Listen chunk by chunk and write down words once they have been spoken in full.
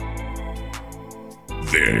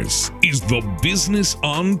This is the Business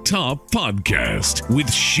on Top podcast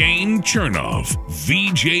with Shane Chernoff,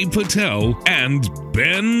 VJ Patel, and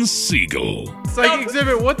Ben Siegel. Psych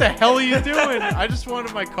Exhibit, what the hell are you doing? I just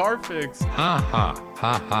wanted my car fixed. Ha ha,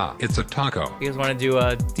 ha ha. It's a taco. You guys want to do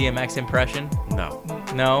a DMX impression? No.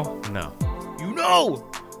 No? No. You know!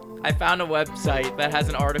 I found a website that has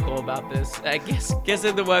an article about this. I guess what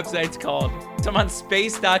the website's called. It's on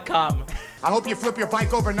space.com. I hope you flip your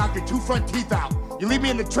bike over and knock your two front teeth out. You leave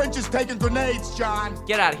me in the trenches taking grenades, John.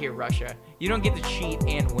 Get out of here, Russia. You don't get to cheat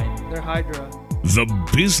and win. They're Hydra. The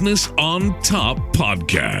Business on Top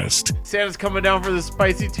podcast. Santa's coming down for the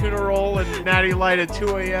spicy tuna roll and Natty Light at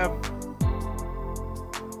 2 a.m.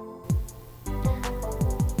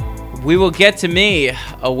 We will get to me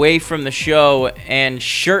away from the show and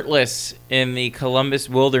shirtless in the Columbus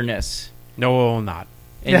wilderness No, we will not.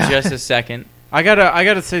 in just a second. I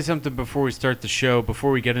gotta say something before we start the show. Before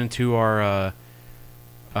we get into our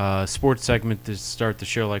sports segment to start the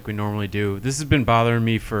show like we normally do. This has been bothering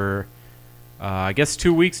me for I guess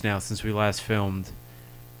 2 weeks now since we last filmed.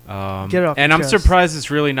 Get it off and your I'm chest. surprised it's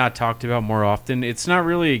really not talked about more often. It's not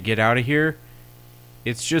really a get out of here.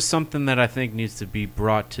 It's just something that I think needs to be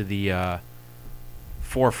brought to the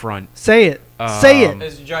forefront. Say it. Say it.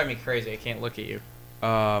 This is driving me crazy. I can't look at you.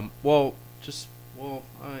 I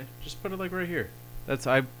just put it like right here.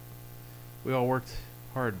 We all worked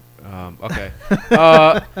hard. Okay.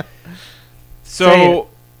 Say So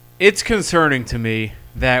it's concerning to me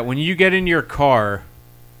that when you get in your car,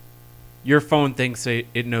 your phone thinks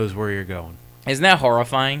it knows where you're going. Isn't that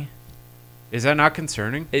horrifying? Is that not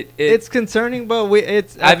concerning? It's concerning, but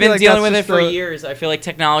I've been dealing with it for years. I feel like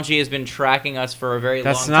technology has been tracking us for a very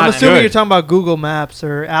long time. Not I'm assuming good. you're talking about Google Maps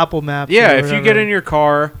or Apple Maps. Yeah, or if you whatever. get in your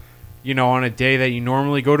car, on a day that you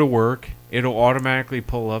normally go to work, it'll automatically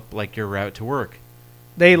pull up like your route to work.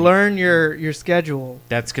 They learn your schedule.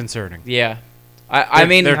 That's concerning. Yeah. I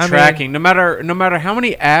mean, they're tracking no matter how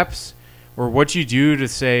many apps or what you do to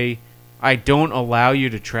say I don't allow you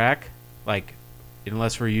to track, like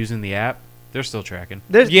unless we're using the app, they're still tracking.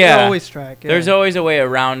 They always track. Yeah. There's always a way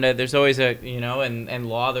around it. There's always in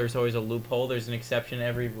law, there's always a loophole. There's an exception to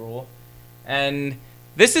every rule. And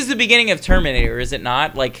this is the beginning of Terminator, is it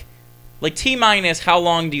not? Like T-minus, how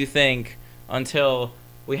long do you think until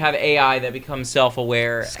we have AI that becomes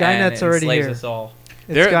self-aware Skynet's and already enslaves here. us all?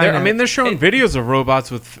 They're showing videos of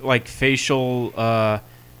robots with like facial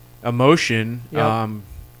emotion. Yep.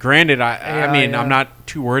 Granted, AI, yeah. I'm not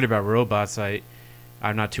too worried about robots.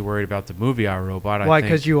 I'm not too worried about the movie I, Robot. Why?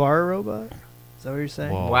 Because you are a robot? Is that what you're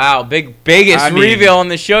saying? Well, Wow, biggest reveal on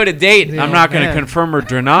the show to date. Yeah. I'm not going to man. confirm or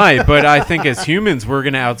deny, but I think as humans, we're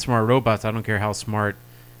going to outsmart robots. I don't care how smart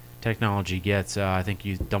technology gets. I think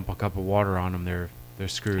you dump a cup of water on them, they're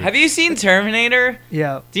screwed. Have you seen Terminator?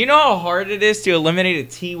 Yeah. Do you know how hard it is to eliminate a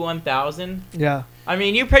T-1000? Yeah. I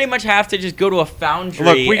mean, you pretty much have to just go to a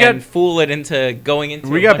foundry and fool it into going into.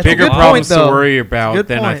 We a got bunch bigger of point, problems to though. worry It's a about good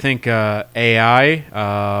than I point. think AI.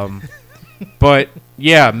 But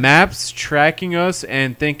yeah, maps tracking us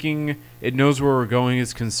and thinking it knows where we're going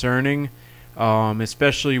is concerning,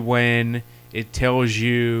 especially when it tells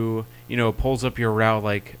you, it pulls up your route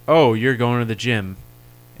like, oh, you're going to the gym.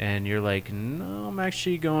 And you're like, no, I'm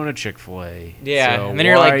actually going to Chick-fil-A. Yeah, So and then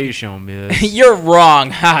you're why like, are you showing me this? You're wrong.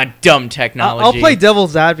 Ha, dumb technology. I'll play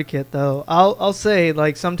devil's advocate though. I'll say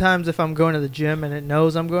like sometimes if I'm going to the gym and it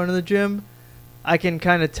knows I'm going to the gym, I can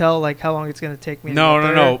kind of tell like how long it's going to take me.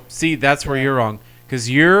 No. See, that's where you're wrong. Because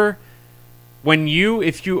if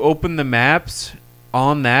you open the maps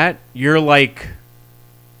on that, you're like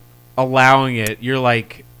allowing it. You're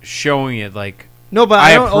like showing it like. No, but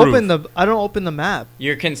I don't approve. open the map.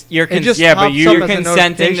 You're It just Yeah, but pops you- up you're as a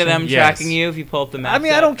consenting to notification. them Yes. tracking you if you pull up the map. I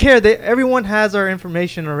mean, I don't care. Everyone has our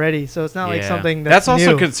information already, so it's not like Yeah. something That's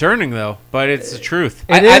also new. concerning though, but it's the truth.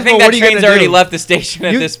 It I is, think but what that are you train's gonna already do? left the station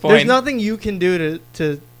at this point. There's nothing you can do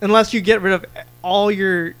to unless you get rid of all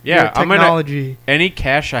your I'm gonna- technology. Any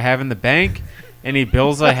cash I have in the bank, any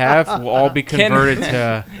bills I have will all be converted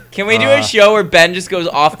to. Can we do a show where Ben just goes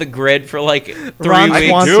off the grid for like 3 Ron I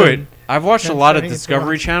weeks? can do Swanson. it. I've watched a lot of turning into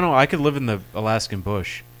Discovery Ron. Channel. I could live in the Alaskan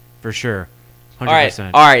bush, for sure.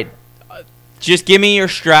 100%. All right. Just give me your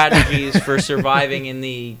strategies for surviving in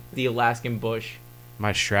the Alaskan bush.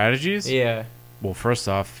 My strategies? Yeah. Well, first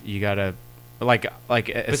off, you gotta as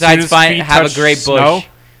Besides, soon as feet have a touch great bush. snow,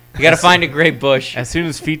 You gotta find a great bush. as soon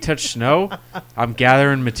as feet touch snow, I'm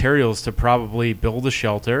gathering materials to probably build a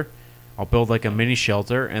shelter. I'll build like a mini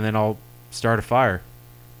shelter, and then I'll start a fire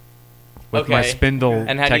with my Okay. spindle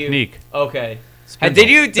And how do you- technique. Okay. Spindle. Did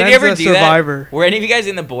you Ben's ever a do survivor. that? Were any of you guys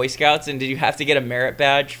in the Boy Scouts, and did you have to get a merit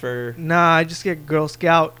badge for? Nah, I just get Girl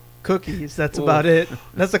Scout cookies. That's Ooh. about it.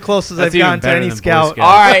 That's the closest That's I've even gotten to better any than Boy scout. Scout.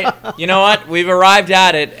 All right, you know what? We've arrived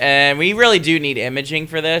at it, and we really do need imaging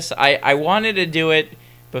for this. I wanted to do it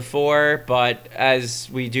before, but as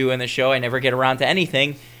we do in the show, I never get around to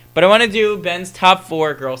anything. But I want to do Ben's top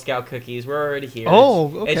 4 Girl Scout cookies. We're already here.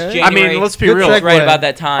 Oh, okay. It's I January. mean, let's be Good real. It's right segue. about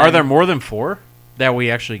that time. Are there more than 4 that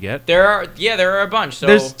we actually get? There are a bunch. So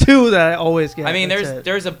There's 2 that I always get. I mean, That's it.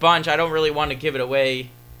 there's a bunch. I don't really want to give it away.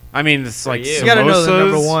 I mean, it's like you. You gotta know the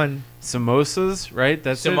number samosas, 1. samosas, right?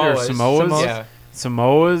 That's Samoas. it. Or Samoas. Samoas. Yeah.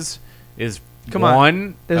 Samoas is Come on.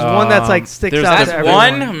 one. There's one that's, like, sticks there's out this to That's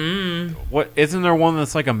everyone. one. Mm. What isn't there one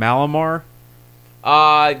that's like a Malamar?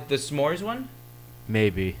 The s'mores one.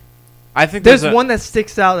 Maybe. I think There's a, one that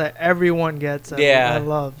sticks out that everyone gets. Yeah. I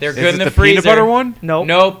love. They're Is good it in the the freezer. peanut butter one? Nope.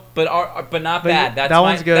 Nope, but not But bad. That's that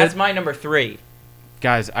one's good. That's my number 3.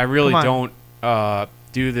 Guys, I really Come don't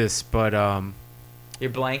do this, but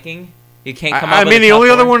You're blanking. You can't come up. I with mean, a the top only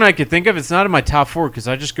other 4? one I could think of, it's not in my top 4 because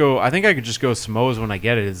I think I could just go Samoas when I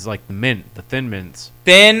get it. Is like the thin mints.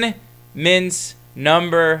 Thin mints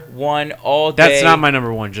number 1 all day. That's not my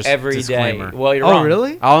number 1. Just every disclaimer. day. Well, you're Oh, wrong.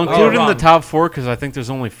 really? I'll include it in the wrong. top 4 because I think there's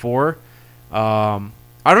only 4. I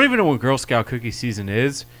don't even know when Girl Scout cookie season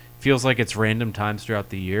is. Feels like it's random times throughout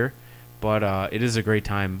the year, but it is a great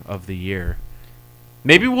time of the year.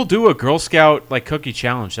 Maybe we'll do a Girl Scout like cookie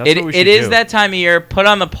challenge. That's what we should It is do. that time of year. Put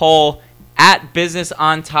on the poll at Business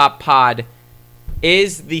on Top Pod.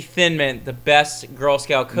 Is the Thin Mint the best Girl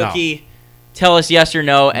Scout cookie? Tell us yes or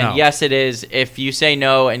no, and No. yes, it is. If you say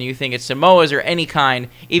no and you think it's Samoa's or any kind,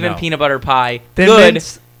 even No. peanut butter pie, Thin good,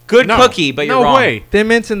 Mints, good No. cookie, but no you're wrong. way. Thin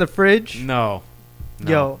Mints in the fridge. No.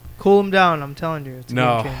 Yo, cool them down. I'm telling you. It's a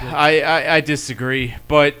No, game changer. I disagree.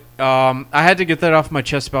 But I had to get that off my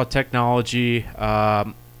chest about technology. Good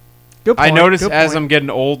I point, noticed good as point. I'm getting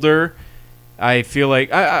older, I feel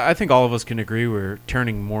like I think all of us can agree we're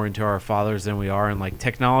turning more into our fathers than we are, and like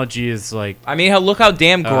technology is like I mean, look how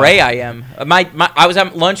damn gray I am. I was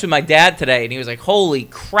at lunch with my dad today, and he was like, "Holy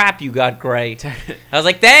crap, you got gray." I was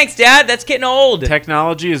like, "Thanks, Dad. That's getting old."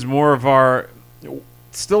 technology is more of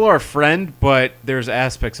still our friend, but there's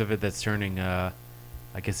aspects of it that's turning, I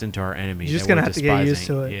guess, into our enemy. You're just that gonna we're have to get used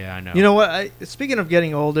despising. to it. Yeah, I know. You know what? Speaking of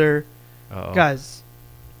getting older, Uh-oh. guys,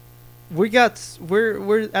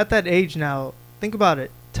 we're at that age now. Think about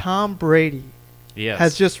it. Tom Brady yes.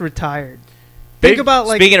 has just retired. Big- Think about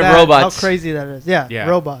like Speaking of that, robots. how crazy that is. Yeah, Yeah.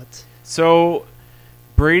 robots. So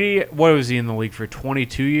Brady, what was he in the league for?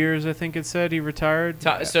 22 years, I think it said he retired.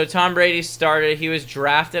 So Tom Brady started. He was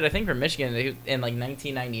drafted, I think, from Michigan in like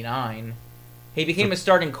 1999. He became a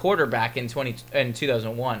starting quarterback in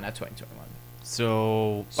 2001, not 2021.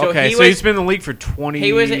 So So okay, he so was- he's been in the league for 20.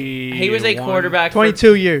 He was a quarterback.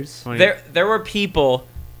 22 years. 20. There were people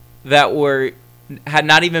that had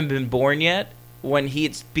not even been born yet when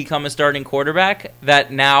he'd become a starting quarterback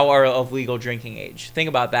that now are of legal drinking age. Think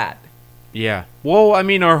about that. Yeah. Well, I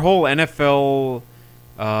mean, our whole NFL,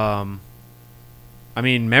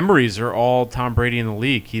 memories are all Tom Brady in the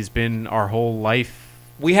league. He's been our whole life.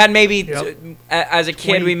 We had maybe, Yep. as a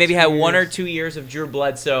kid, we maybe had 22 1 or years. 2 years of Drew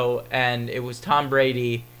Bledsoe, and it was Tom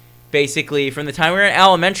Brady, basically, from the time we were in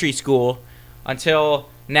elementary school until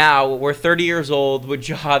now. We're 30 years old with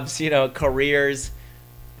jobs, careers.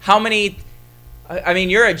 How many, I mean,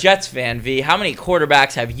 you're a Jets fan, V. How many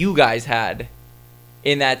quarterbacks have you guys had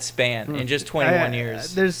in that span, in just 21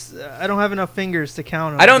 years? I don't have enough fingers to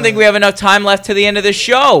count 'em, I don't think but we have enough time left to the end of the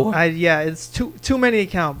show. it's too many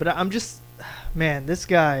to count. But I'm just, man, this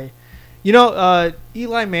guy.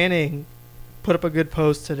 Eli Manning put up a good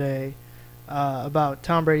post today about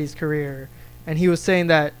Tom Brady's career, and he was saying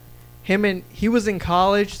that he was in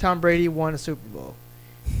college. Tom Brady won a Super Bowl.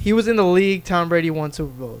 He was in the league. Tom Brady won Super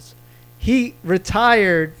Bowls. He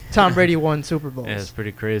retired. Tom Brady won Super Bowls. Yeah, it's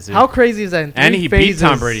pretty crazy. How crazy is that? In and three he phases? beat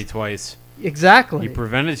Tom Brady twice. Exactly. He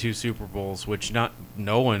prevented 2 Super Bowls, which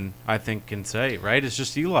no one I think can say. Right? It's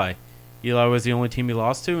just Eli. Eli was the only team he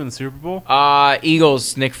lost to in the Super Bowl.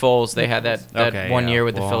 Eagles, Nick Foles, they had that Okay, 1 yeah, year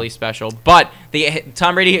with the well. Philly special. But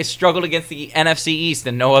Tom Brady has struggled against the NFC East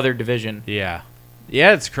and no other division. Yeah,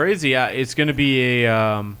 it's crazy. It's going to be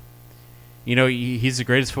a, he's the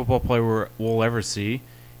greatest football player we'll ever see.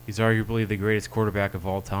 He's arguably the greatest quarterback of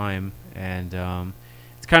all time, and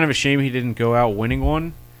it's kind of a shame he didn't go out winning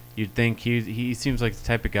one. You'd think he seems like the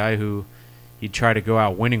type of guy who he'd try to go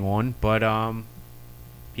out winning one, but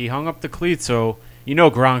he hung up the cleats. So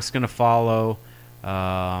Gronk's going to follow.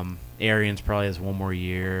 Arians probably has 1 more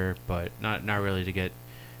year, but not really to get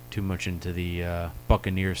too much into the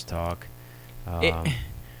Buccaneers talk.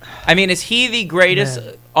 I mean, is he the greatest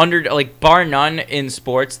bar none in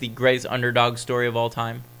sports, the greatest underdog story of all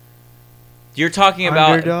time? You're talking about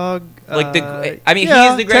underdog. like I mean, yeah,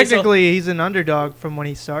 he's the greatest. Technically, he's an underdog from when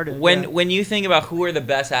he started. yeah. When you think about who are the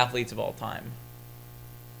best athletes of all time,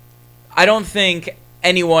 I don't think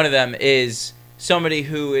any one of them is somebody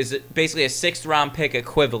who is basically a 6th round pick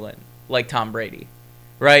equivalent like Tom Brady,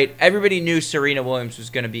 right? Everybody knew Serena Williams was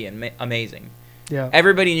going to be amazing. Yeah.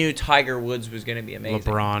 Everybody knew Tiger Woods was going to be amazing.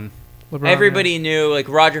 LeBron. Everybody knew like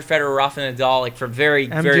Roger Federer, Rafa Nadal, like from very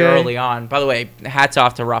MJ. early on. By the way, hats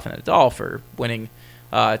off to Rafa Nadal for winning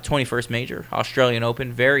 21st major Australian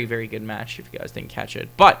Open. Very, very good match if you guys didn't catch it.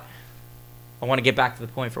 But I want to get back to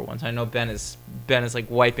the point for once. I know Ben is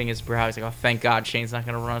like wiping his brow. He's like, oh, thank God Shane's not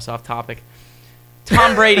going to run us off topic.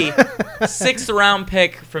 Tom Brady, 6th round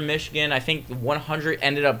pick from Michigan. I think 100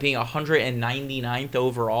 ended up being 199th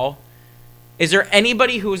overall. Is there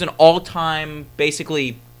anybody who is an all-time,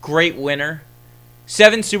 basically great winner?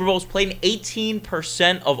 7 Super Bowls, played in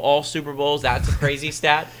 18% of all Super Bowls. That's a crazy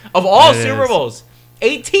stat. Of all It Super is. Bowls,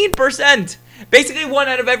 18%. Basically 1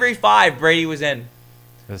 out of every 5 Brady was in.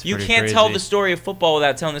 That's You pretty can't crazy. tell the story of football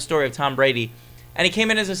without telling the story of Tom Brady. And he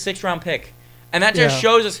came in as a 6th round pick. And that just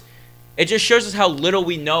shows us, it just shows us how little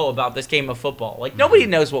we know about this game of football. Like, nobody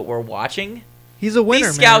knows what we're watching. He's a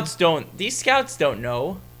winner, These scouts don't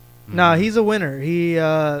know. Nah, he's a winner. He,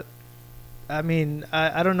 I mean,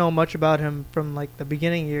 I don't know much about him from like the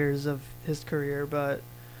beginning years of his career, but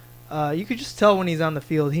you could just tell when he's on the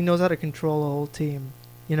field. He knows how to control a whole team.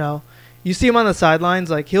 You know, you see him on the sidelines,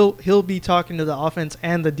 like he'll be talking to the offense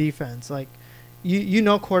and the defense. Like, you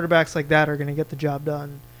know, quarterbacks like that are gonna get the job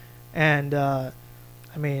done. And I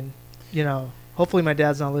mean, you know, hopefully my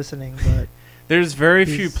dad's not listening, but There's very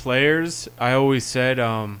few players. I always said,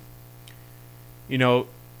 you know,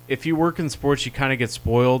 if you work in sports, you kind of get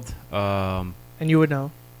spoiled. and you would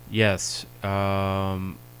know. Yes.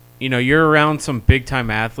 You know, you're around some big-time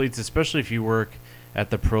athletes, especially if you work at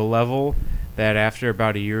the pro level, that after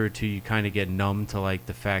about a year or two, you kind of get numb to, like,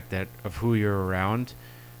 the fact that of who you're around.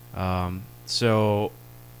 So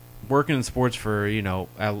working in sports for, you know,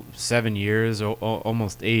 7 years,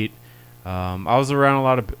 almost 8, I was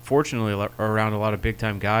fortunately around a lot of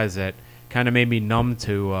big-time guys that kind of made me numb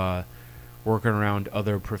to working around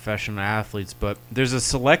other professional athletes. But there's a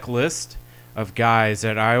select list of guys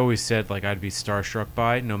that I always said, like, I'd be starstruck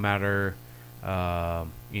by, no matter,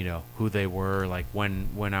 you know, who they were, like,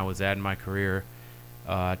 when I was at in my career.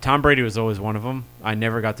 Tom Brady was always one of them. I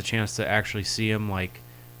never got the chance to actually see him, like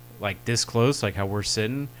this close, like how we're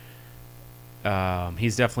sitting.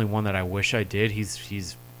 He's definitely one that I wish I did.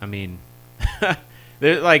 He's I mean,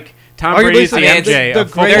 they're like Tom Brady's the MJ the of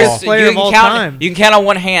football. greatest player of all time. You can count on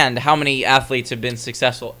one hand how many athletes have been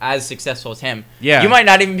successful as him. Yeah. You might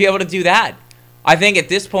not even be able to do that. I think at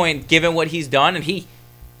this point, given what he's done, and he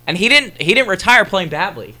didn't retire playing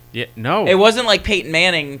badly. Yeah, no. It wasn't like Peyton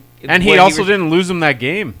Manning. And he also didn't lose him that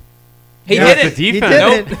game. He Yeah, didn't. the He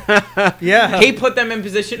defense. didn't. Yeah. He put them in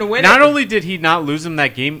position to win. Not it. only did he not lose him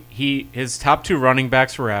that game, his top 2 running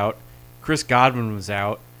backs were out. Chris Godwin was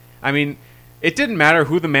out. I mean, it didn't matter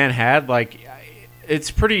who the man had. Like,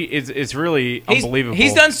 it's really unbelievable.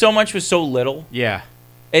 He's done so much with so little. Yeah.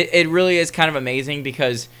 It really is kind of amazing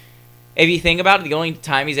because if you think about it, the only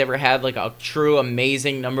time he's ever had like a true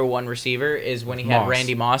amazing number 1 receiver is when he had Moss.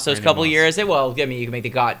 Randy Moss those Randy couple Moss. years. Well, I mean, you can make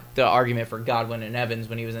the argument for Godwin and Evans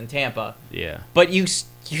when he was in Tampa, Yeah. but you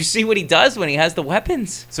see what he does when he has the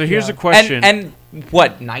weapons. So here's Yeah. a question. And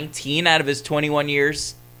what, 19 out of his 21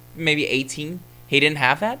 years, maybe 18, he didn't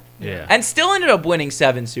have that, Yeah. and still ended up winning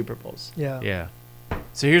 7 Super Bowls. Yeah. Yeah.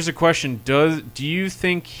 So here's a question. Do you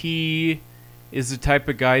think he is the type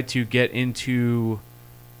of guy to get into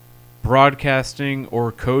broadcasting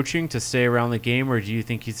or coaching to stay around the game, or do you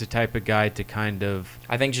think he's the type of guy to kind of...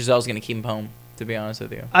 I think Giselle's going to keep him home, to be honest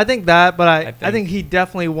with you. I think that, but I think- think he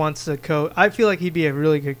definitely wants to coach. I feel like he'd be a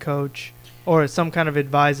really good coach or some kind of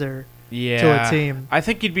advisor to a team. I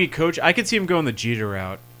think he'd be a coach. I could see him going the Jeter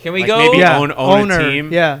route. Can we Like go? maybe Yeah, own a owner.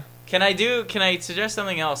 team. Yeah. Can I suggest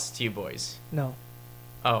something else to you boys? No.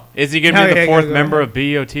 Oh. Is he going to No, be the yeah, 4th go member ahead.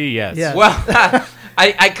 of BOT? Yes. Yeah. Well,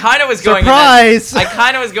 I kind of was going. Surprise! I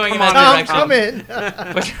kind of was going in Tom, that come direction. in.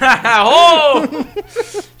 But, oh,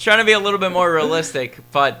 trying to be a little bit more realistic.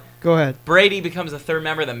 But Go ahead. Brady becomes the 3rd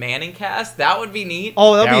member of the Manning cast. That would be neat.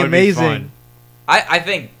 Oh, that'd That be would be amazing. fun. I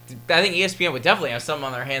think ESPN would definitely have something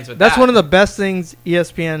on their hands with That's that. one of the best things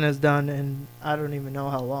ESPN has done in I don't even know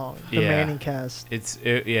how long. The Yeah. Manning cast.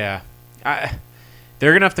 Yeah.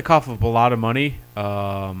 They're going to have to cough up a lot of money.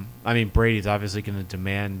 I mean, Brady's obviously going to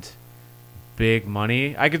demand big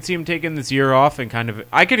money. I could see him taking this year off and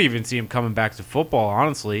I could even see him coming back to football,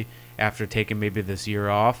 honestly, after taking maybe this year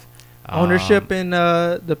off. Ownership in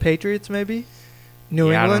the Patriots, maybe?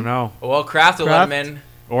 New I England don't know. Well, Kraft will let him in.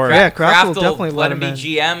 Or Yeah, Kraft will will definitely let let him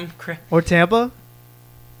be him in. GM. or Tampa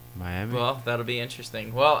Miami. Well, that'll be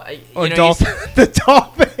interesting. Well, or you know, Dolphins. The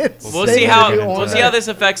Dolphins. We'll They see how interview we'll on see how that. this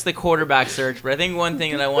affects the quarterback search. But I think one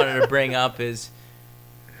thing that I wanted to bring up is,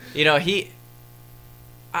 you know,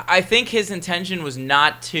 I think his intention was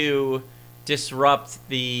not to disrupt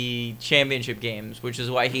the championship games, which is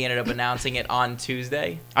why he ended up announcing it on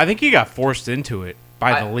Tuesday. I think he got forced into it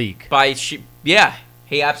by the league, Yeah,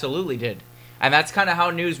 he absolutely did, and that's kind of how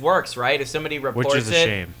news works, right? If somebody reports which is a it,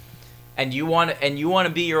 shame. and you want to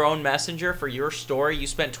be your own messenger for your story, you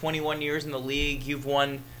spent 21 years in the league, you've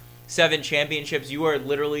won 7 championships, you are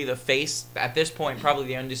literally the face at this point, probably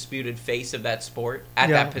the undisputed face of that sport at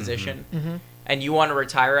Yeah. that position, Mhm. and you want to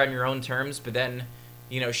retire on your own terms, but then,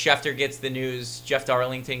 you know, Schefter gets the news, Jeff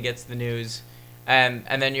Darlington gets the news, and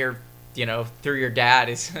then you're, you know, through your dad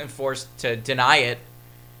is forced to deny it,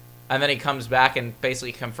 and then he comes back and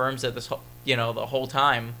basically confirms it the whole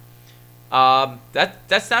time.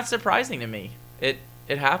 That's not surprising to me.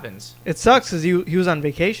 It happens. It sucks because he was on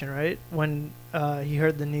vacation, right? When he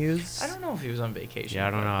heard the news. I don't know if he was on vacation. Yeah,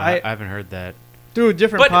 I don't know. I- I haven't heard that. Through a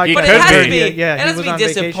different But, podcast. but He it has could to be. be, Yeah, it he has to was be on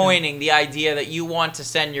vacation. disappointing, the idea that you want to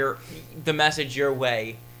send the message your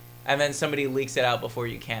way, and then somebody leaks it out before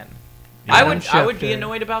you can. Yeah. I would be Schefter.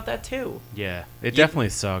 annoyed about that too. Yeah, it definitely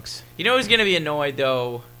sucks. You know who's going to be annoyed,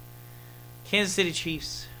 though? Kansas City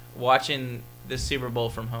Chiefs watching the Super Bowl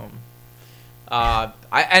from home. And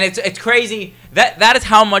it's crazy. That is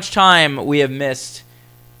how much time we have missed.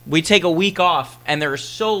 We take a week off, and there is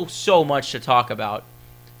so much to talk about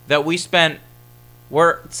that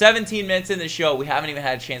we're 17 minutes in the show. We haven't even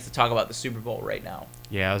had a chance to talk about the Super Bowl right now.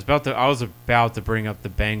 Yeah, I was about to bring up the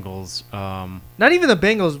Bengals. Not even the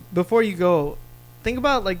Bengals. Before you go, think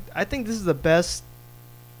about I think this is the best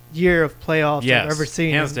year of playoffs Yes, I've ever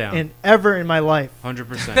seen hands down. ever in my life.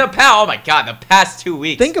 100%. Oh my God, the past 2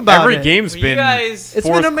 weeks. Think about Every it. game's You been guys- It's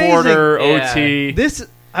fourth been amazing. quarter, Yeah. OT. This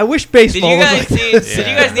I wish Did baseball you was guys like need? this. Did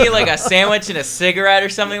you guys need like a sandwich and a cigarette or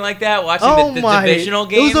something like that? Watching Oh the my- divisional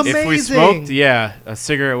it was games. amazing. If we smoked, yeah, a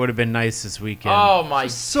cigarette would have been nice this weekend. Oh my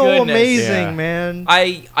So goodness. amazing, Yeah. man.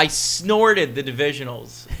 I snorted the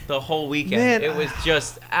divisionals the whole weekend. Man, it was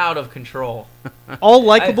just out of control. All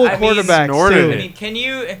likable I mean, quarterbacks snorted too. it. I mean, can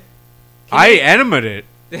you? I animated it.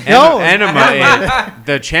 No.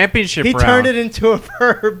 The championship He round. turned it into a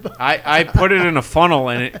verb. I put it in a funnel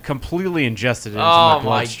and it completely ingested it into Oh my my-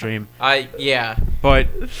 bloodstream. Yeah. But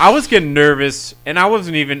I was getting nervous, and I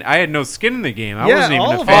had no skin in the game. I Yeah, wasn't even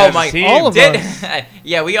all a of fan us. of the my- team. all of Did us.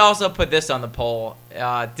 yeah? We also put this on the poll.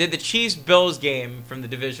 Did the Chiefs Bills game from the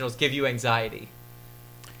divisionals give you anxiety?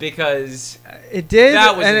 Because It did.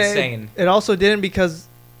 That was and insane. It also didn't because,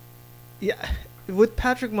 yeah, with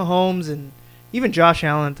Patrick Mahomes and even Josh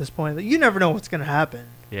Allen at this point, you never know what's going to happen.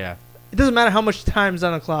 Yeah. It doesn't matter how much time's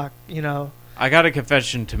on the clock. You know, I got a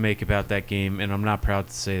confession to make about that game, and I'm not proud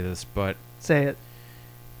to say this, but say it.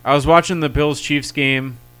 I was watching the Bills-Chiefs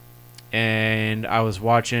game, and I was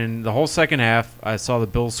watching the whole second half. I saw the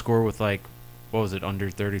Bills score with, under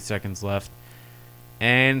 30 seconds left.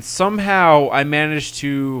 And somehow I managed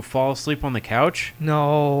to fall asleep on the couch.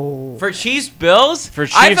 No. for Chiefs Bills, For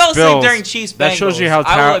Chiefs I fell asleep Bills, during Chiefs Bengals. that shows you how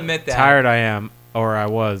I will admit that. tired I am, or I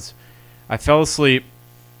was. I fell asleep.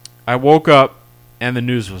 I woke up, and the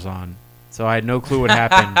news was on. So I had no clue what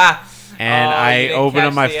happened. And Oh, you I didn't opened up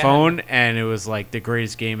catch my the end. phone, and it was like the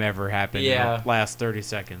greatest game ever happened Yeah. in the last 30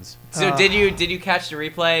 seconds. So did you catch the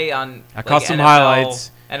replay on? I caught some NFL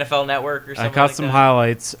highlights. NFL Network or I something. caught like some that?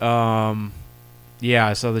 highlights. Yeah,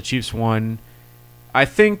 I saw the Chiefs won. I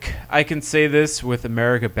think I can say this with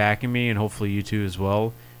America backing me, and hopefully you two as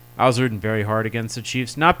well. I was rooting very hard against the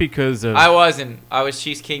Chiefs, not because of... I wasn't. I was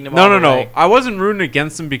Chiefs Kingdom. all No. the way. I wasn't rooting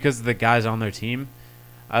against them because of the guys on their team.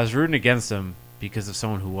 I was rooting against them because of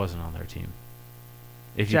someone who wasn't on their team.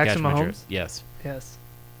 If you Jackson catch my Mahomes? drift. Yes. Yes.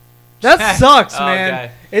 That sucks, Oh, man.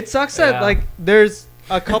 okay. It sucks that Yeah. there's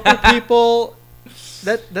a couple people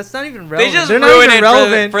that's not even relevant. They just They're not ruined even it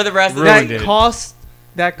relevant. for the rest of the Ruined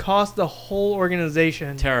that it. cost the whole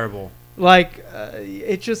organization. Terrible.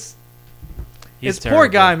 It just He's it's poor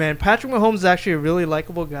terrible. guy, man. Patrick Mahomes is actually a really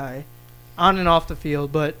likable guy, on and off the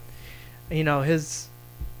field, but his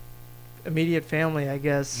immediate family, I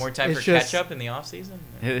guess, More time it's for just- catch up in the offseason?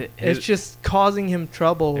 It's just causing him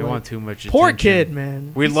trouble. They like, want too much poor attention. kid,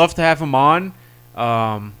 man. We'd He's- love to have him on.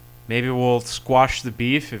 Maybe we'll squash the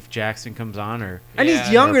beef if Jackson comes on, or and Yeah.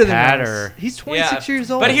 he's younger Or than Pat us. or- He's 26 years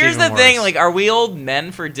old. But That's here's the even thing: worse. like, are we old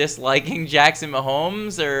men for disliking Jackson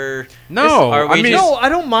Mahomes, or no. Are we I mean, just- no, I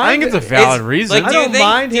don't mind. I think it's a valid Is- reason. Like, I do you don't think,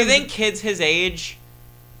 mind Do you him- think kids his age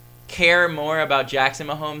care more about Jackson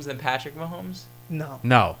Mahomes than Patrick Mahomes? No.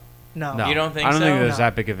 No. No. You don't think I don't so? think there's No.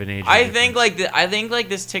 that big of an age. I difference. think like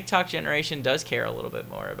this TikTok generation does care a little bit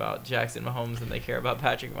more about Jackson Mahomes than they care about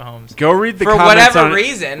Patrick Mahomes. Go read the For comments whatever on,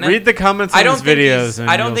 reason. Read the comments on I don't his think videos, he's, and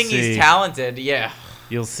I don't you'll think see, he's talented. Yeah,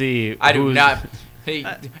 You'll see. I do who's- not.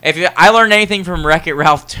 If I learned anything from Wreck-It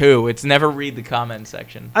Ralph 2, it's never read the comment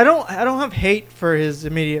section. I don't have hate for his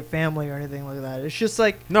immediate family or anything like that. It's just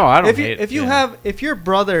like No, I don't if you, hate. if you yeah. have if your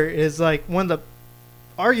brother is like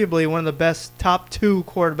arguably one of the best top 2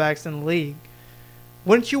 quarterbacks in the league,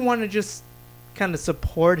 wouldn't you want to just kind of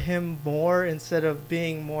support him more instead of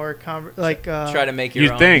being more Try to make your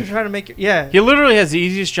You'd own. think. try to make it He literally has the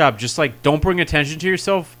easiest job. Just like don't bring attention to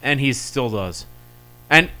yourself, and he still does.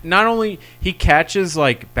 And not only he catches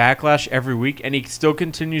like backlash every week, and he still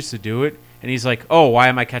continues to do it. And he's like, "Oh, why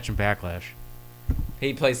am I catching backlash?"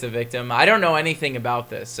 He plays the victim. I don't know anything about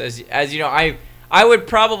this. As you know, I would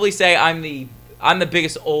probably say I'm the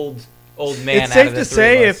biggest old man. It's out safe of the to three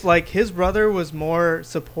say of us. if like his brother was more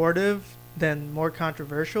supportive than more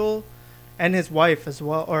controversial, and his wife as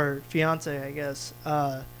well, or fiance, I guess,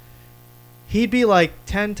 he'd be like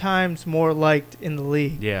 10 times more liked in the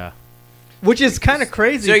league, Yeah, which is kind of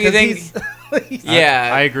crazy. So you 'cause think- he's Yeah.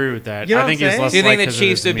 I agree with that. You know I think what I'm he's saying? less Do you think the liked 'cause of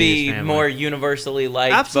Chiefs his would be immediate family. more universally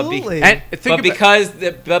liked? absolutely. And think But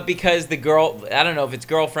because the girl, I don't know if it's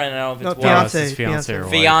girlfriend, I don't know if it's No, Well, wife, it's his Fiance, fiance or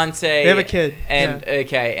wife. fiance, They have a kid, and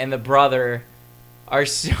and the brother are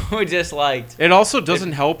so disliked. It also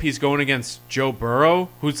doesn't help he's going against Joe Burrow,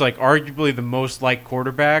 who's like arguably the most liked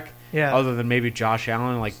quarterback, Yeah. other than maybe Josh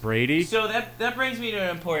Allen, like Brady. So that brings me to an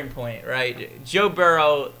important point, right? Joe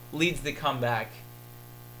Burrow leads the comeback,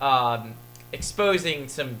 exposing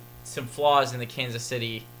some flaws in the Kansas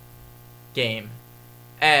City game.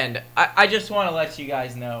 And I just want to let you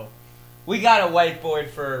guys know, we got a whiteboard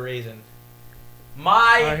for a reason.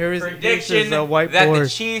 My here's prediction the whiteboard. that the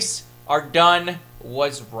Chiefs are done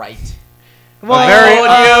was right. Well, I very-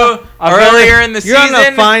 told you earlier in the you're on a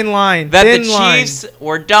season fine line. that the thin line. Chiefs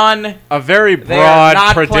were done. A very They broad are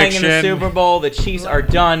not prediction. playing in the Super Bowl. The Chiefs are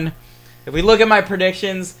done. If we look at my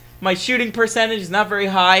predictions, my shooting percentage is not very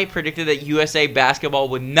high. Predicted that USA basketball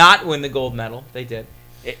would not win the gold medal. They did.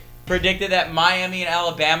 Predicted that Miami and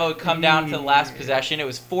Alabama would come down to the last possession. It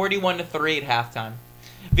was 41-3 at halftime.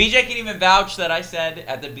 VJ can even vouch that I said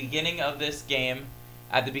at the beginning of this game,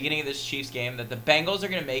 at the beginning of this Chiefs game, that the Bengals are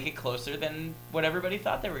going to make it closer than what everybody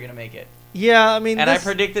thought they were going to make it. Yeah, I mean, And I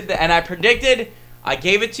predicted that. And I predicted, I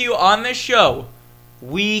gave it to you on this show,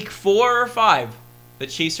 week 4 or 5, the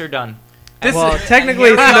Chiefs are done. well, And technically,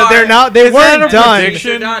 here we are. they're not. They Is that weren't a done. prediction?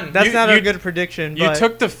 They're done. That's You- not you- a good prediction. You but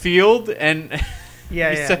took the field and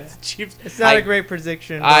yeah, you yeah. said the Chiefs. It's not I- a great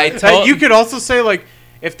prediction. I but- told- You could also say like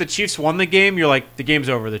if the Chiefs won the game, you're like the game's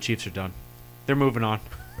over. The Chiefs are done. They're moving on.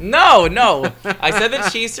 No. I said the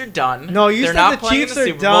Chiefs are done. No, you They're said not the playing in Chiefs the are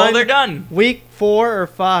Super done. Bowl. They're done. week 4 or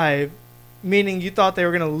 5, meaning you thought they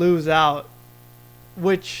were going to lose out,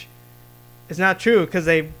 which is not true because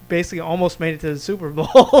they basically almost made it to the Super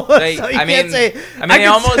Bowl. They, So you I can't mean, say, they could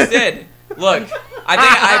almost say- did. Look,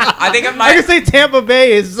 I think of I my. can say Tampa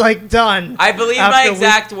Bay is like done. I believe my after week-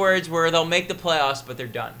 exact words were they'll make the playoffs, but they're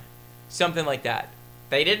done. Something like that.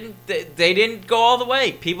 They didn't go all the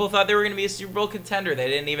way. People thought they were going to be a Super Bowl contender. They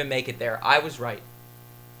didn't even make it there. I was right.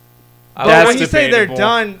 I But That's when you say they're debatable.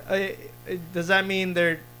 done, does that mean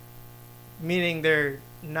they're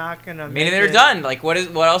not gonna? Meaning make they're it? done. Like, what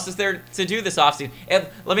else is there to do this offseason?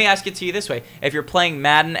 Let me ask it to you this way. If you're playing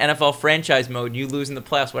Madden NFL franchise mode, you lose in the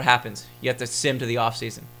playoffs, what happens? You have to sim to the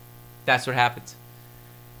offseason. That's what happens.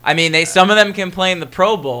 I mean, some of them can play in the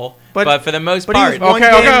Pro Bowl, but for the most But he part... was one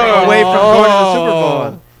Okay, game okay. away from going to the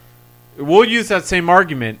Super Bowl. We'll use that same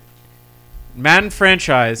argument. Madden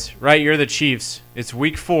franchise, right? You're the Chiefs. It's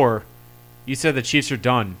week 4. You said the Chiefs are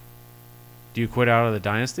done. Do you quit out of the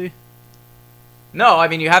dynasty? No, I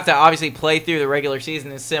mean, you have to obviously play through the regular season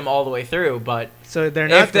and sim all the way through, but So they're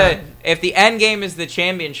not done. if the end game is the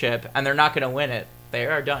championship and they're not going to win it, they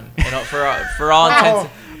are done. You know, for all intents for all Okay,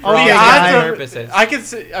 The intents guys. odds and are. purposes. I could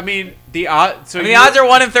say. I mean, the odds. So I mean, the odds are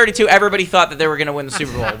 1 in 32. Everybody thought that they were going to win the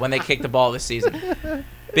Super Bowl when they kicked the ball this season,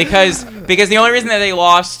 because the only reason that they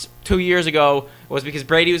lost 2 years ago was because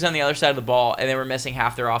Brady was on the other side of the ball and they were missing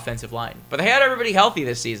half their offensive line. But they had everybody healthy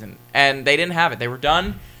this season, and they didn't have it. They were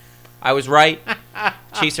done. I was right.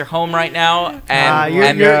 Chiefs are home right now, and You're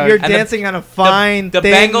and you're and the- dancing on a fine the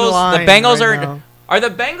thin Bengals. line The Bengals right are. now. Are the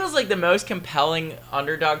Bengals like the most compelling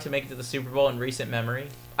underdog to make it to the Super Bowl in recent memory?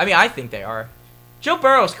 I mean, I think they are. Joe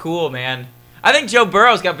Burrow's cool, man. I think Joe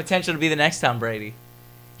Burrow's got potential to be the next Tom Brady.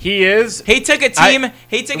 He is. He took a team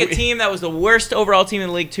that was the worst overall team in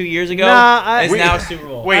the league 2 years ago. Is now Super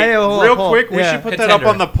Bowl. Wait, Hey, hold real on. quick, we Yeah. should put that up Contender.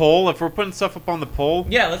 on the poll. If we're putting stuff up on the poll,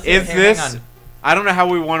 Yeah, let's do is it. Hang this? on. I don't know how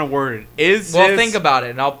we want to word it. Is Well, this? think about it,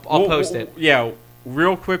 and I'll post it. Yeah,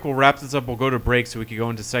 real quick, we'll wrap this up. We'll go to break so we can go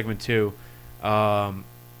into segment 2.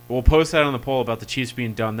 We'll post that on the poll about the Chiefs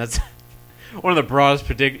being done. That's one of the broadest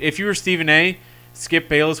predict. If you were Stephen A., Skip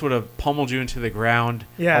Bayless would have pummeled you into the ground.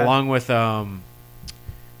 Yeah. Along with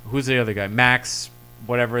who's the other guy? Max,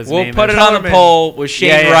 whatever his We'll name put is. it on the Kellerman. poll with Shane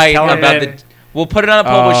Yeah, Wright Kellerman. about the. We'll put it on a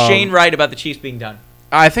poll with Shane Wright about the Chiefs being done.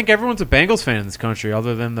 I think everyone's a Bengals fan in this country,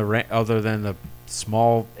 other than the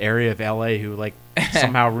small area of LA who like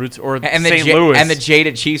somehow roots or And St. Louis and the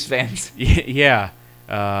jaded Chiefs fans. yeah.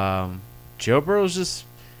 Joe Burrow's just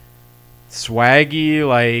swaggy,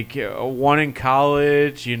 like one in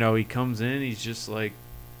college. You know, he comes in, he's just like,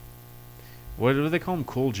 what do they call him?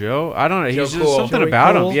 Cool Joe? I don't know. Joe He's just Cool. something Joey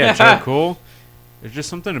about Cool. him. Yeah, Joe Cool. There's just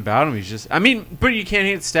something about him. He's just. I mean, but you can't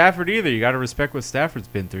hate Stafford either. You got to respect what Stafford's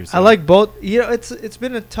been through. So. I like both. You know, it's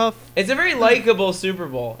been a tough. It's a very likable Super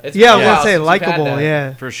Bowl. It's Yeah, I been was a while gonna say since we've had likable. that.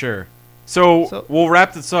 Yeah, for sure. So, So- we'll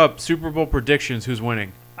wrap this up. Super Bowl predictions. Who's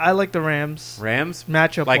winning? I like the Rams Rams.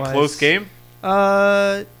 matchup. Like wise. close game.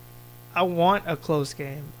 I want a close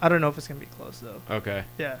game. I don't know if it's gonna be close though. Okay.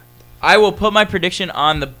 Yeah. I will put my prediction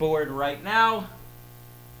on the board right now.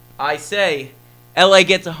 I say LA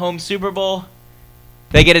gets a home Super Bowl.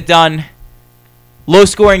 They get it done. Low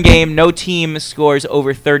scoring game. No team scores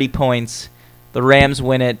over 30 points. The Rams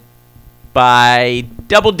win it by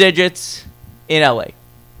double digits in LA.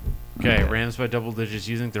 Okay, Rams by double digits.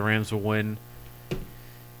 You think the Rams will win?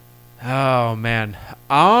 Oh man,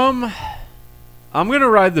 I'm gonna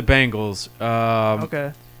ride the Bengals.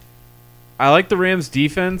 Okay. I like the Rams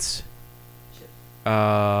defense. mean,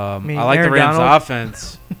 I like the Aaron Rams Donald?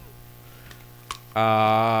 offense.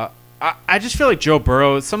 I just feel like Joe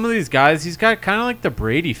Burrow. Some of these guys, he's got kind of like the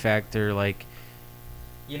Brady factor. Like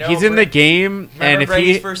You know, he's in the game, Remember and if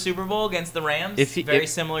Brady's he first Super Bowl against the Rams? if Very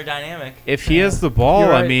similar dynamic. if he has the ball, You're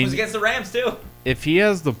I right. It mean, was against the Rams too. if he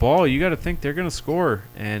has the ball, you got to think they're going to score,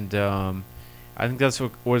 and I think that's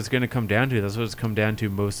what it's going to come down to. That's what it's come down to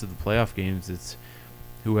most of the playoff games. It's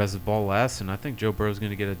who has the ball last, and I think Joe Burrow's going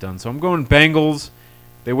to get it done. So I'm going Bengals.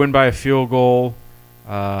 They win by a field goal.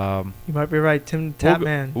 You might be right. Tim the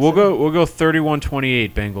Tapman. We'll go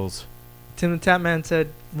 31-28 Bengals. Tim the Tapman said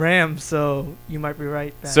Rams, so you might be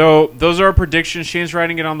right. Ben. So those are our predictions. Shane's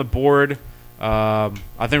writing it on the board. I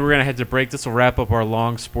think we're going to head to break. This will wrap up our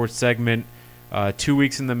long sports segment. 2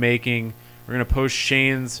 weeks in the making. We're going to post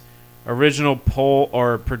Shane's original poll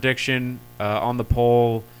or prediction on the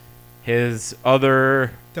poll. His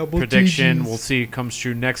other Double prediction, GGs. we'll see, comes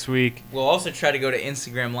true next week. We'll also try to go to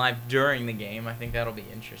Instagram Live during the game. I think that'll be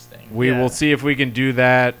interesting. We Yeah. will see if we can do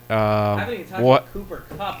that. I haven't even talked We'll, about Cooper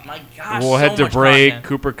Kupp. My gosh, we'll so head to much break. content.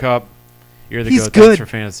 Cooper Cup. You're the He's GOAT. Thanks good. for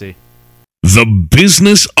fantasy. The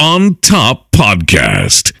Business on Top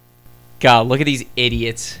Podcast. God, look at these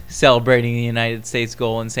idiots celebrating the United States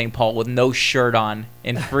goal in St. Paul with no shirt on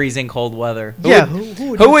in freezing cold weather. Yeah, who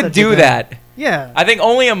such would a do thing? that? Yeah. I think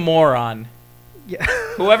only a moron. Yeah.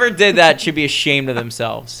 Whoever did that should be ashamed of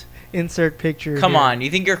themselves. Insert picture. Come here. on,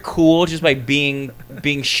 you think you're cool just by being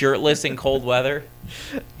shirtless in cold weather?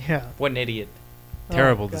 Yeah. What an idiot.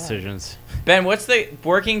 Terrible God. decisions. Ben, what's the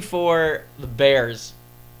working for the Bears?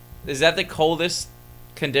 Is that the coldest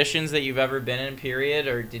conditions that you've ever been in, period,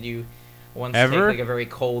 or did you once take Ever? like a very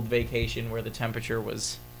cold vacation where the temperature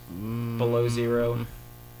was below zero?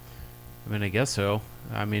 I mean, I guess so.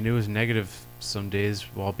 I mean, it was negative some days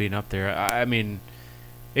while being up there. I mean,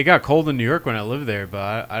 it got cold in New York when I lived there,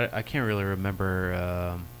 but I can't really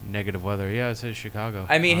remember negative weather. Yeah, I said Chicago.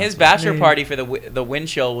 I mean, his honestly. bachelor Yeah. party for the wind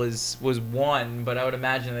chill was one, but I would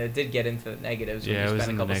imagine that it did get into the negatives. Yeah, it when you was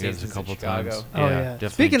spent in a the couple negatives a seasons in couple Chicago. times. Oh Yeah, yeah. definitely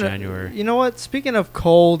Speaking January. of, you know what? Speaking of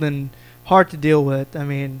cold and hard to deal with, I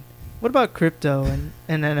mean, what about crypto and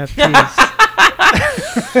NFTs?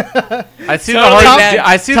 I see Totally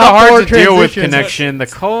the top hard four to deal with transitions. connection. The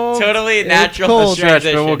cold. Totally It's natural cold. Stretch,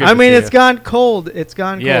 but we'll transition. get I it mean, to it's you. gone cold. It's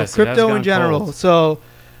gone cold. Yes, it has Crypto gone in general. cold. So,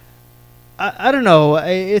 I don't know.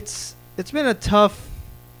 It's been a tough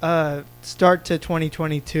start to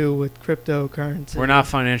 2022 with cryptocurrency. We're not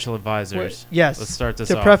financial advisors. Yes. Let's start this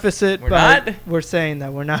to off. preface it, We're but not? we're saying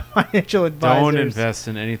that we're not financial advisors. Don't invest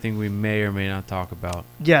in anything we may or may not talk about.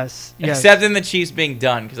 Yes. Yes. Except in the Chiefs being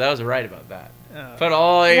done, because I was right about that. Uh, Put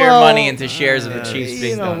all your well, money into shares of the Chiefs you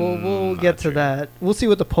being know, done. we'll Not get to true. that. We'll see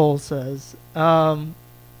what the poll says.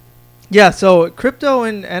 Yeah, so crypto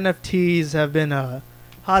and NFTs have been a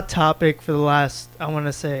hot topic for the last, I want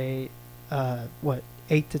to say, 8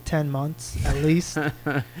 8 to 10 months at least.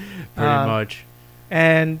 Pretty much.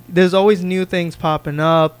 And there's always new things popping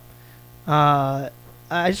up. I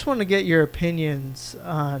just want to get your opinions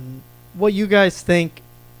on what you guys think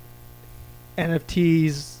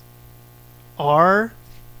NFTs are,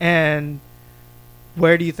 and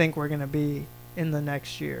where do you think we're going to be in the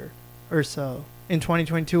next year or so, in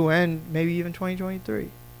 2022 and maybe even 2023?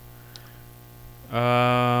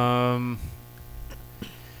 I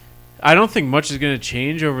don't think much is going to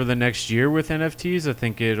change over the next year with NFTs. I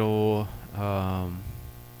think it'll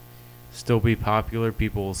still be popular.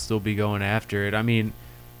 People will still be going after it. I mean,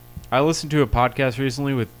 I listened to a podcast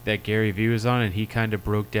recently that Gary Vee was on, and he kind of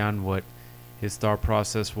broke down what his thought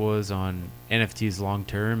process was on NFTs long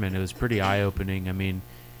term, and it was pretty eye-opening. I mean,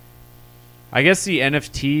 I guess the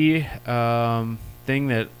NFT thing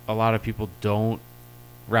that a lot of people don't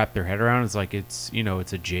wrap their head around is like it's a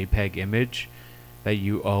JPEG image that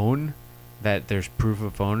you own, that there's proof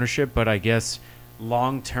of ownership. But I guess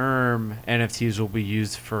long-term NFTs will be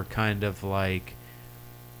used for kind of like,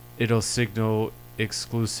 it'll signal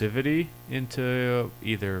exclusivity into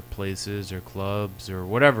either places or clubs or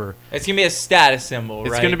whatever. It's going to be a status symbol,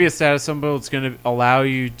 right? It's going to be a status symbol. It's going to allow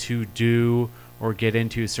you to do or get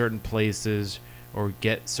into certain places or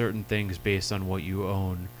get certain things based on what you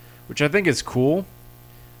own, which I think is cool.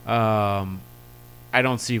 I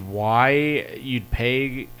don't see why you'd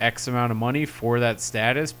pay X amount of money for that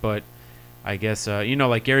status, but I guess,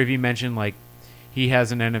 like Gary Vee mentioned, like he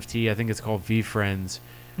has an NFT, I think it's called VeeFriends,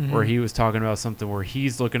 where he was talking about something where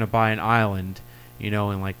he's looking to buy an island,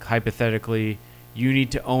 and like hypothetically, you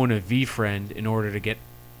need to own a VeeFriend in order to get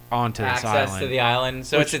onto this island. Access to the island.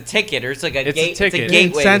 So it's a ticket, or it's like It's a ticket. It's a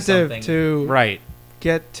gateway Incentive to something. to Right.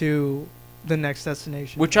 get to the next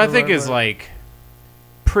destination. Which I think is wherever. like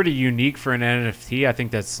pretty unique for an NFT. I think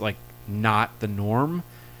that's like not the norm.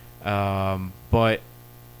 But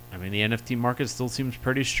I mean, the NFT market still seems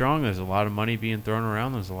pretty strong. There's a lot of money being thrown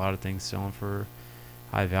around. There's a lot of things selling for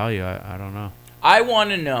high value. I don't know. I want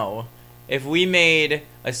to know, if we made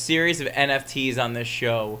a series of NFTs on this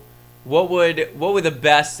show, what would the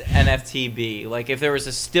best NFT be? Like if there was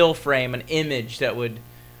a still frame, an image that would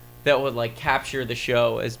like capture the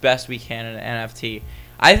show as best we can in an NFT.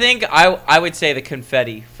 I think I would say the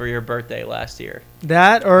confetti for your birthday last year.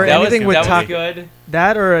 That or anything with that was taco. good.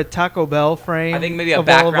 That or a Taco Bell frame. I think maybe a of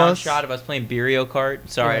all of background us. shot of us playing Mario Kart.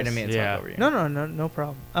 Sorry, I Yes. didn't mean to Yeah. talk over you. No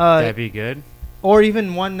problem. That'd be good. Or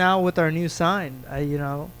even one now with our new sign.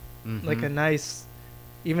 Mhm. Like a nice,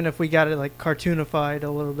 even if we got it like cartoonified a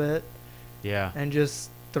little bit Yeah. and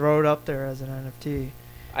just throw it up there as an NFT.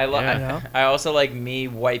 Yeah. I also like me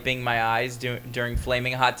wiping my eyes during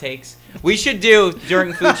Flaming Hot Takes. We should do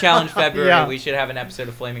during Food Challenge February. Yeah. We should have an episode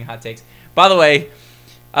of Flaming Hot Takes. By the way,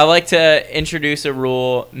 I like to introduce a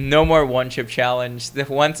rule: no more one chip challenge. The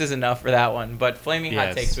once is enough for that one. But Flaming Hot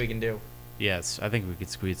Yes. Takes we can do. Yes, I think we could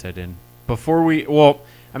squeeze that in.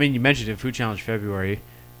 You mentioned it, Food Challenge February.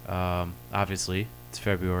 Obviously, it's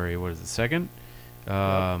February, what is it, 2nd?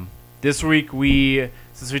 This week,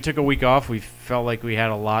 since we took a week off, we felt like we had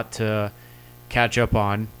a lot to catch up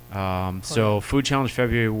on. So Food Challenge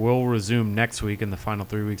February will resume next week in the final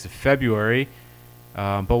 3 weeks of February.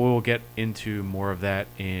 But we will get into more of that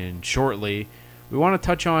shortly. We want to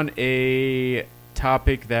touch on a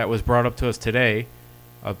topic that was brought up to us today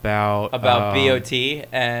about BOT.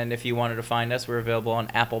 And if you wanted to find us, we're available on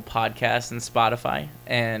Apple Podcasts and Spotify.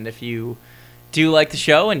 And if you do like the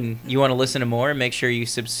show and you want to listen to more, make sure you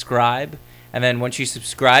subscribe. And then once you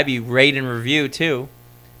subscribe, you rate and review too.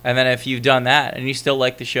 And then if you've done that and you still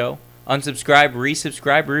like the show, unsubscribe,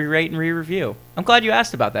 resubscribe, re-rate, and re-review. I'm glad you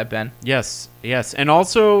asked about that, Ben. Yes. And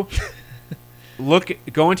also,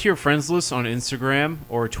 go into your friends list on Instagram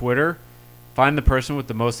or Twitter, find the person with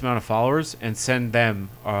the most amount of followers, and send them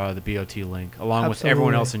the BOT link, along with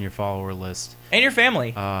everyone Absolutely. else in your follower list. And your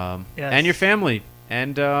family. Yes. And your family.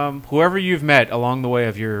 And whoever you've met along the way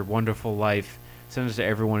of your wonderful life, send it to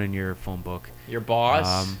everyone in your phone book. Your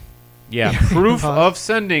boss. Proof of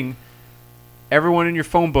sending everyone in your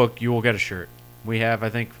phone book, you will get a shirt. We have, I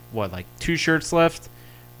think, 2 shirts left.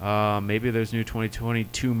 Maybe there's new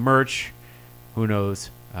 2022 merch. Who knows?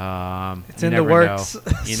 It's You in the never works, know.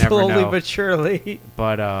 You never slowly know. but surely.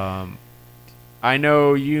 But I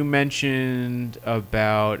know you mentioned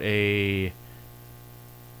about a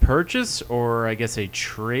purchase, or I guess a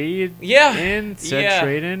trade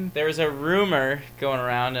trade in. There's a rumor going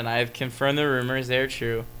around, and I've confirmed the rumors. They're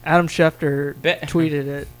true. Adam Schefter Ben- tweeted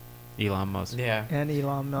it, Elon Musk. Yeah. and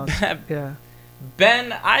Elon Musk. Yeah.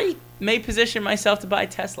 Ben, I may position myself to buy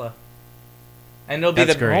Tesla. And it'll be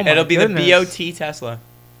That's great. Oh my it'll be goodness. the BOT Tesla.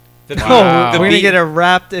 The Wow. the We're gonna B- get it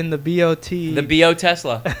wrapped in the BOT. the BO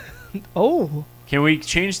Tesla. Oh. Can we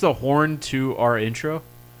change the horn to our intro?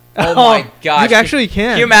 Oh my gosh! You actually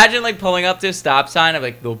can. Can you imagine like pulling up to a stop sign of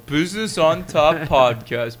like the Business on Top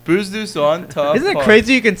podcast? Business on Top. Isn't it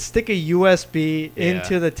crazy? You can stick a USB Yeah.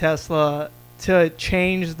 into the Tesla to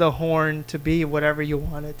change the horn to be whatever you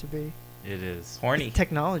want it to be. It is Horny.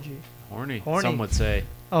 Technology. horny. Horny. Some would say.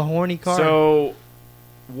 A horny car. So,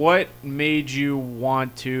 what made you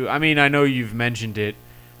want to? I mean, I know you've mentioned it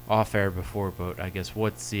off air before, but I guess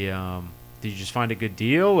what's the? Did you just find a good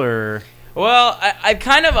deal, or? Well, I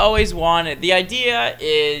kind of always wanted. The idea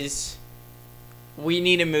is we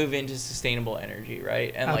need to move into sustainable energy,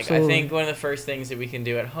 right? And like I Absolutely. think one of the first things that we can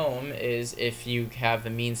do at home is, if you have the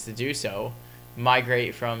means to do so,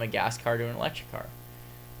 migrate from a gas car to an electric car.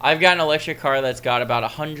 I've got an electric car that's got about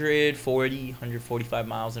 145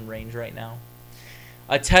 miles in range right now.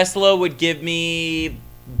 A Tesla would give me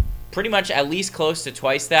pretty much at least close to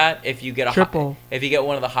twice that. If you get a Triple. if you get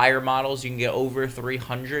one of the higher models, you can get over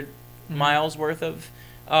 300 miles worth of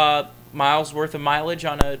mileage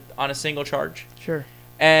on a single charge. Sure.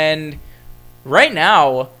 And right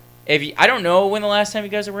now, I don't know when the last time you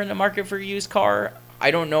guys were in the market for a used car.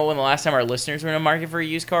 I don't know when the last time our listeners were in the market for a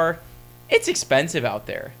used car. It's expensive out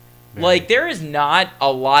there. Very. Like, there is not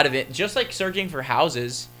a lot of it. Just like searching for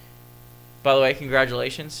houses. By the way,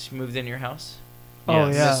 congratulations. You moved in your house. Oh,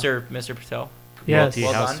 Yes. yeah. Mr. Patel. Yes. Multi-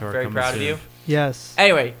 Well house done. tour Very coming proud of soon. you. Yes.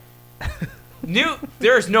 Anyway,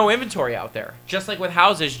 there's no inventory out there. Just like with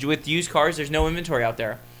houses, with used cars, there's no inventory out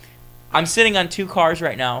there. I'm sitting on 2 cars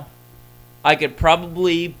right now. I could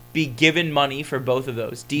probably be given money for both of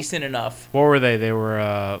those, decent enough. What were they? They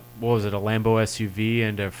were what was it? A Lambo SUV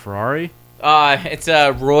and a Ferrari. It's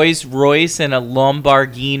a Rolls Royce and a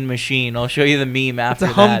Lamborghini machine. I'll show you the meme It's after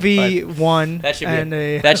a that. Humvee one. That should and be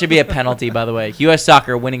a that should be a penalty, by the way. U.S.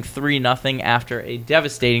 Soccer winning 3-0 after a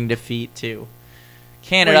devastating defeat to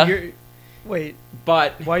Canada. Wait,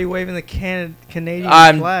 But why are you waving the Canadian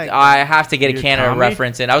flag? I have to get a You're Canada Tommy?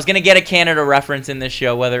 reference in. I was gonna get a Canada reference in this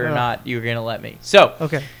show, whether or Ugh. not you were gonna let me. So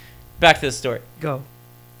Okay, back to the story. go.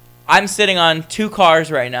 I'm sitting on 2 cars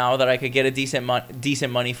right now that I could get a decent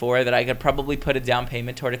money for, that I could probably put a down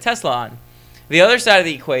payment toward a Tesla on. The other side of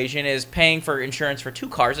the equation is paying for insurance for 2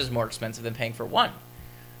 cars is more expensive than paying for 1.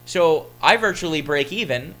 So I virtually break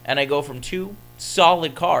even, and I go from 2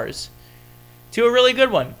 solid cars to a really good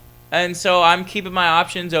one. And so I'm keeping my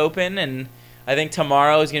options open, and I think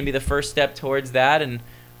tomorrow is going to be the first step towards that. And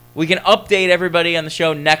we can update everybody on the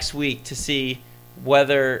show next week to see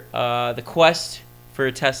whether the quest for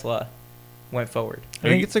a Tesla went forward. I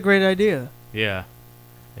think it's a great idea. Yeah.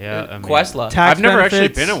 Yeah. I mean, Questlove. Tax I've never actually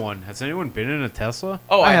benefits. been in one. Has anyone been in a Tesla?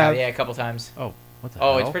 Oh, I I have, have. yeah, a couple times. Oh, what the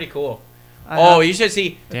Oh, hell? it's pretty cool. I Oh, have- you should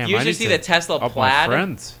see. Damn, you I should need see to the Tesla up my Plaid.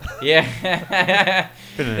 friends. Yeah.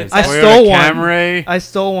 Been in a I Toyota stole one. Camry. I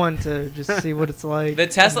stole one to just see what it's like. The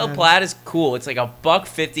Tesla and then- Plaid is cool. It's like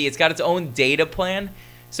 $150. It's got its own data plan.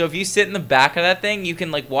 So if you sit in the back of that thing, you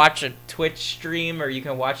can like watch a Twitch stream, or you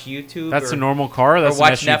can watch YouTube. That's or, a normal car. or That's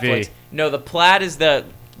watch an SUV. Netflix. No, the Plaid is the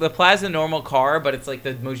Plaid's the normal car, but it's like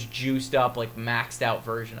the most juiced up, like maxed out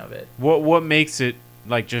version of it. What makes it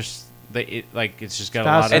like just like it's just got a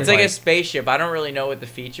lot Faster. of It's like a spaceship. I don't really know what the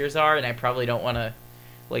features are, and I probably don't want to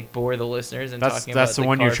like bore the listeners and that's talking about the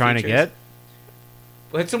one you're car trying to features. get.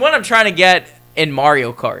 Well, it's the one I'm trying to get in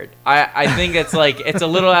Mario Kart. I think it's like it's a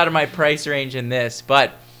little out of my price range in this,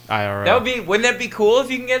 but IRL. that would be wouldn't that be cool if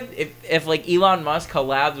you can get if like Elon Musk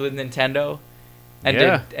collabed with Nintendo and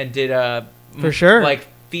Yeah. did For sure. like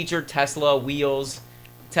featured Tesla wheels,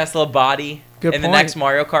 Tesla body Good in the point. next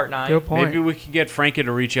Mario Kart 9. Good point. Maybe we could get Frankie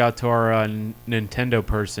to reach out to our Nintendo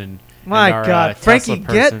person. My and our, God, Frankie, Tesla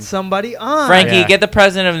person get somebody on. Frankie, Yeah. get the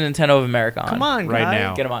president of Nintendo of America on. Come on, right guy.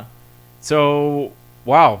 now. Get him on. So,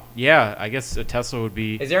 wow, yeah, I guess a Tesla would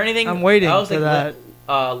be. Is there anything I'm waiting else, for like, that.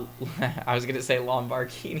 I was gonna say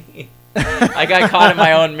Lamborghini. I got caught in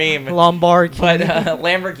my own meme. Lombard. But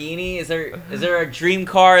Lamborghini, is there a dream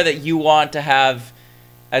car that you want to have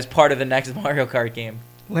as part of the next Mario Kart game?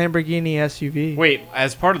 Lamborghini SUV. Wait,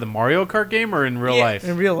 as part of the Mario Kart game or in real Yeah. life?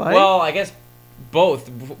 In real life? Well, I guess both.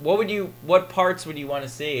 What parts would you want to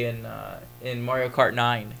see in Mario Kart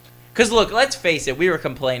 9? Because look, let's face it, we were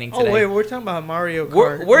complaining today. oh, wait, we're talking about Mario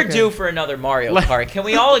Kart. We're Okay. due for another Mario Kart. Can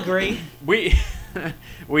we all agree? We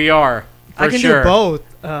we are for I can sure. do both.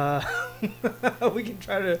 We can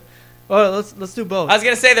try to. Oh, let's do both. I was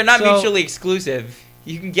gonna say they're not So- mutually exclusive.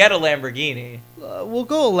 You can get a Lamborghini. We'll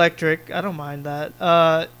go electric. I don't mind that.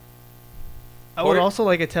 I would Or- also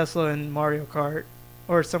like a Tesla in Mario Kart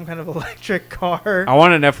or some kind of electric car. I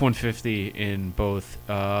want an F-150 in both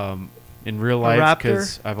in real life Raptor?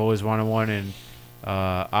 because I've always wanted one in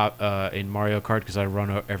Mario Kart because I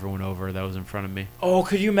run everyone over that was in front of me. Oh,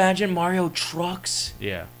 could you imagine Mario trucks?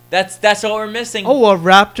 Yeah. That's all we're missing. Oh, a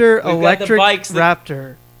Raptor, We've got the electric bikes that-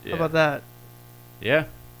 Raptor. Yeah. How about that? Yeah.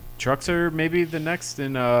 Trucks are maybe the next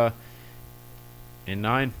in 9.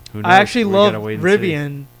 Who knows? I actually We love gotta wait and see.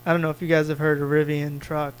 Rivian. I don't know if you guys have heard of Rivian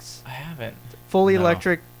trucks. I haven't. Fully No.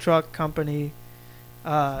 electric truck company.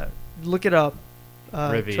 Look it up. To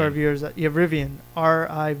our Rivian. viewers. Yeah, Rivian.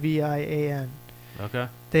 Rivian. Okay.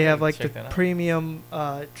 They have Yeah, like the check that out. premium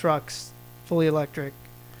trucks, fully electric,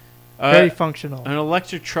 Uh, very functional. An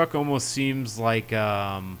electric truck almost seems like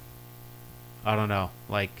I don't know,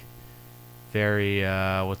 like very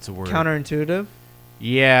what's the word? Counterintuitive.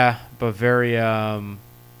 Yeah, but very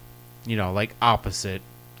like opposite.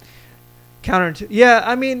 Counterintuitive. Yeah,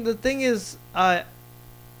 I mean the thing is,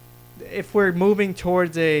 if we're moving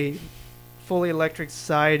towards a fully electric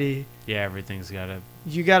society, Yeah, everything's got to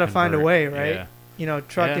you got to find a way, right? Yeah. You know,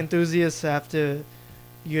 truck Yeah. enthusiasts have to.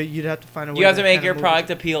 You'd have to find a way. You have to make kinda your move product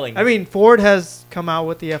it. appealing. I mean, Ford has come out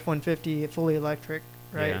with the F-150 fully electric,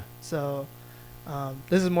 right? Yeah. So,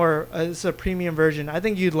 this is more. It's a premium version. I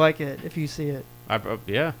think you'd like it if you see it. I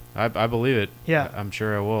believe it. Yeah. I'm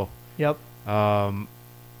sure I will. Yep.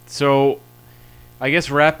 So I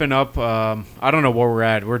guess wrapping up, I don't know where we're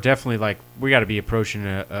at. We're definitely we got to be approaching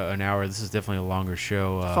an hour. This is definitely a longer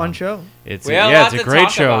show. Fun show. It's We had a lot it's a to great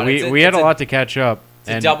talk show. about. We had a lot to catch up. It's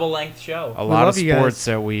a and double-length show. a We lot of love you guys. sports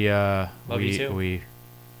that we Love you too.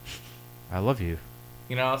 I love you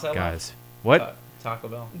You know what else I love? guys. What? Taco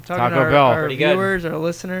Bell. I'm talking Taco to our, Bell. our Pretty good. viewers, our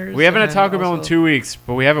listeners. We haven't had and Taco Bell in also- 2 weeks,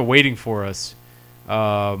 but we have it waiting for us.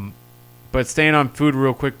 But staying on food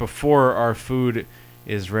real quick before our food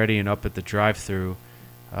is ready and up at the drive-thru,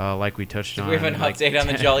 like we touched Did on. we have an like update on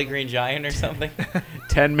the Jolly Green Giant or something?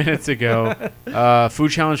 10 minutes ago.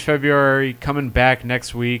 Food Challenge February coming back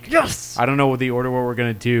next week. Yes. I don't know what we're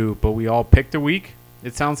going to do, but we all picked a week.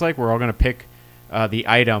 It sounds like we're all going to pick the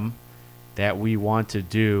item that we want to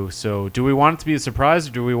do. So do we want it to be a surprise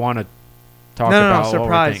or do we want to talk No, about what we're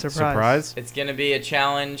surprise, thinking? surprise. It's going to be a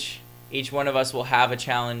challenge. Each one of us will have a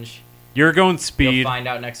challenge. You're going You'll speed. find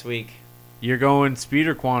out next week. You're going speed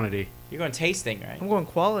or quantity? You're going tasting, right? I'm going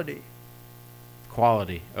quality.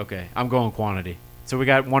 Quality. Okay. I'm going quantity. So we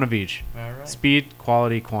got one of each. All right. Speed,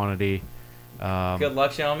 quality, quantity. Good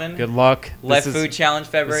luck, gentlemen. Good luck. Let This is- Food Challenge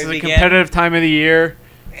This February is a begin. competitive time of the year.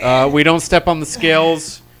 We don't step on the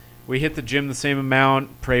scales. We hit the gym the same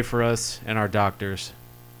amount. Pray for us and our doctors.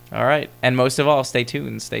 All right. And most of all, stay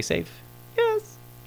tuned. Stay safe.